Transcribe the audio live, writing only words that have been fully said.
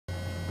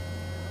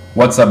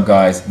What's up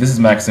guys, this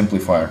is Mac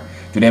Simplifier.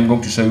 Today I'm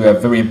going to show you a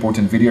very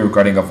important video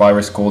regarding a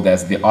virus called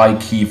as the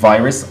IKEE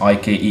virus,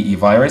 IKEE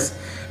virus.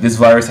 This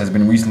virus has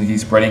been recently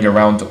spreading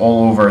around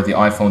all over the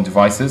iPhone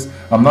devices.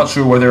 I'm not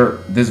sure whether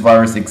this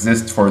virus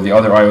exists for the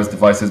other iOS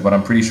devices, but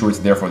I'm pretty sure it's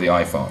there for the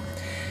iPhone.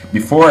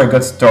 Before I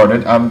get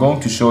started, I'm going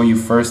to show you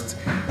first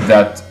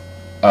that,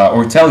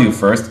 or tell you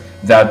first,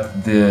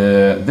 that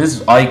this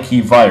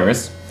IKEE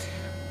virus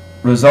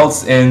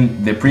results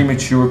in the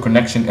premature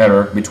connection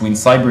error between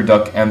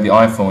CyberDuck and the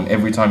iPhone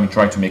every time you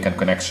try to make a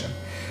connection.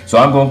 So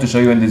I'm going to show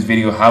you in this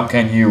video how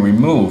can you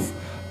remove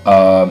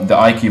the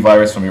IKEE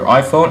virus from your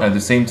iPhone and at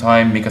the same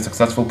time make a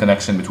successful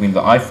connection between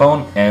the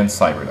iPhone and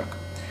CyberDuck.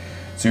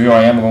 So here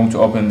I am going to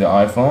open the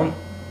iPhone,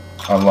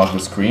 unlock the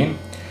screen.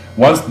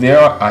 Once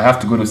there, I have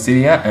to go to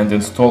Cydia and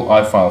install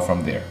iFile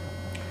from there.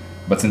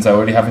 But since I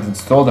already have it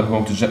installed, I'm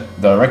going to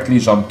directly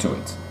jump to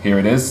it. Here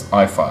it is,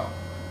 iFile.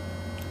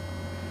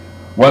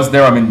 Once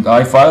there, I'm in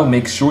iFile,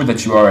 make sure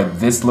that you are at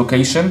this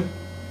location,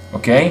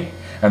 okay?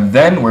 And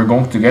then we're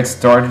going to get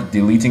started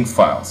deleting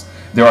files.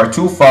 There are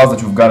two files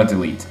that we've got to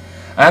delete.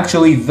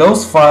 Actually,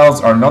 those files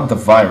are not the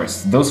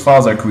virus. Those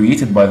files are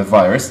created by the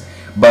virus,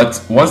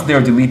 but once they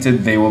are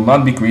deleted, they will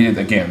not be created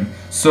again.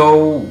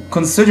 So,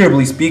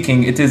 considerably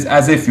speaking, it is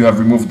as if you have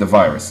removed the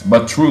virus,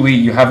 but truly,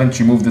 you haven't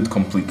removed it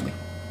completely.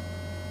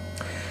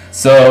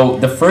 So,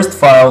 the first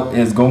file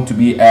is going to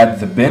be at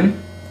the bin.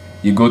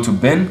 You go to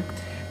bin,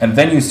 and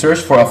then you search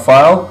for a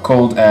file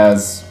called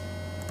as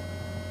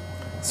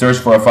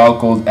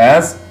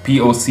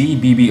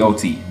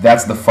POCBBOT.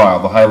 That's the file,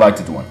 the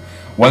highlighted one.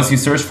 Once you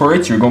search for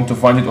it, you're going to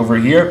find it over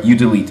here. You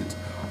delete it.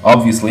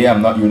 Obviously, you're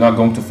not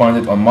going to find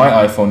it on my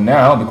iPhone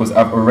now because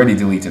I've already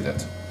deleted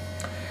it.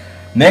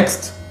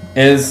 Next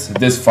is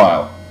this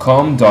file,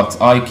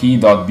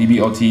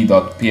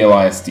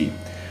 com.ikee.bbot.plist.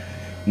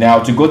 Now,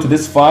 to go to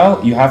this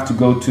file, you have to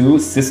go to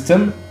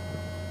System,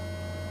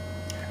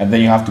 and then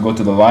you have to go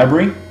to the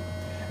library.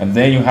 And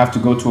then you have to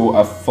go to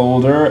a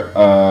folder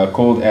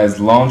called as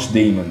Launch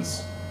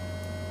Daemons.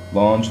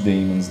 Launch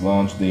Daemons.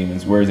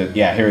 Where is it?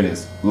 Yeah, here it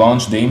is.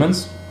 Launch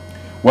Daemons.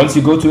 Once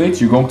you go to it,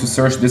 you're going to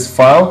search this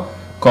file,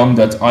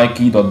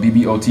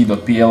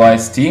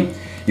 com.ikee.bbot.plist.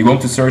 You're going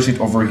to search it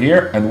over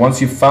here, and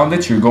once you've found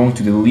it, you're going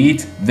to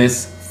delete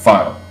this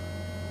file.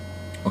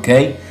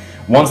 Okay?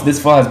 Once this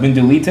file has been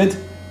deleted,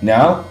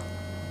 now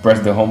press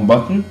the home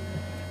button,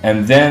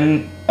 and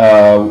then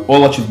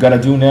all that you've got to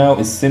do now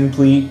is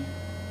simply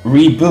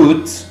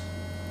reboot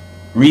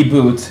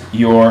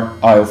your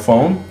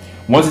iPhone.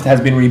 Once it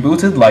has been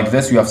rebooted like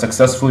this, you have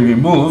successfully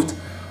removed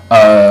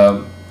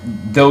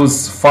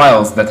those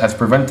files that has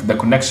prevented the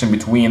connection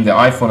between the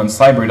iPhone and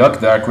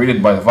CyberDuck that are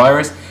created by the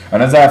virus,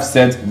 and as I have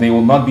said, they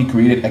will not be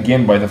created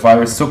again by the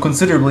virus, so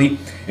considerably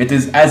it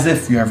is as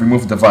if you have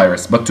removed the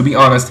virus, but to be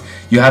honest,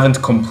 you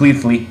haven't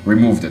completely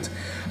removed it.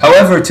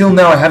 However, till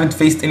now I haven't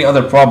faced any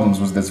other problems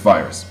with this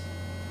virus.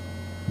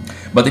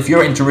 But if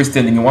you're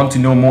interested and you want to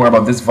know more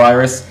about this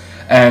virus,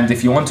 and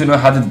if you want to know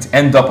how did it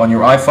end up on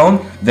your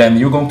iPhone, then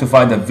you're going to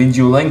find a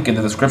video link in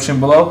the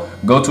description below.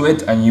 Go to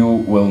it and you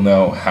will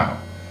know how.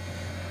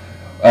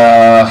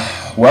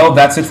 Well,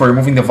 that's it for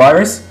removing the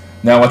virus.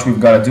 Now what we've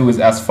got to do is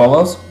as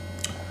follows.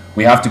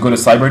 We have to go to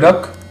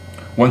CyberDuck.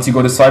 Once you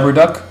go to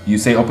CyberDuck, you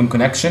say open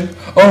connection.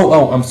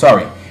 Oh, I'm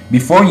sorry.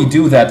 Before you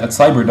do that at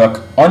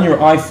CyberDuck, on your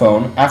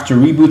iPhone, after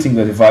rebooting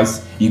the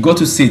device, you go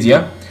to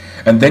Cydia,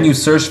 and then you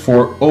search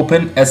for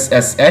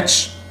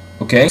OpenSSH,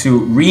 okay,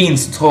 to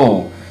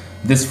reinstall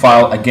this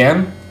file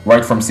again,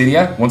 right from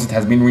Cydia. Once it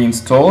has been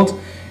reinstalled,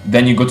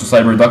 then you go to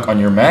CyberDuck on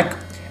your Mac,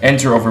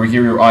 enter over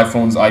here your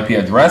iPhone's IP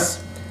address,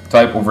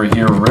 type over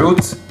here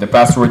root, the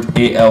password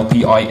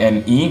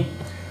ALPINE,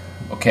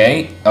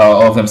 okay,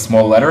 all of them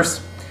small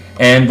letters,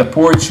 and the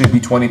port should be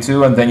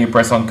 22, and then you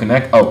press on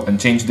connect, and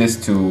change this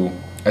to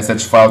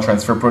SSH File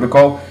Transfer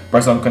Protocol,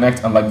 press on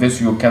connect, and like this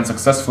you can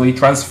successfully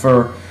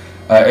transfer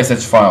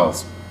SSH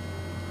files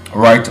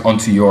right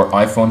onto your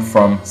iPhone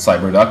from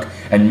CyberDuck,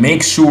 and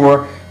make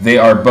sure they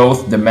are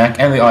both the Mac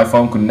and the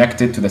iPhone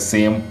connected to the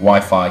same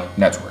Wi-Fi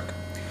network.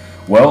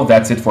 Well,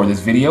 that's it for this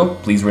video.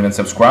 Please rate and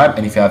subscribe,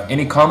 and if you have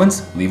any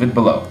comments, leave it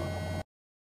below.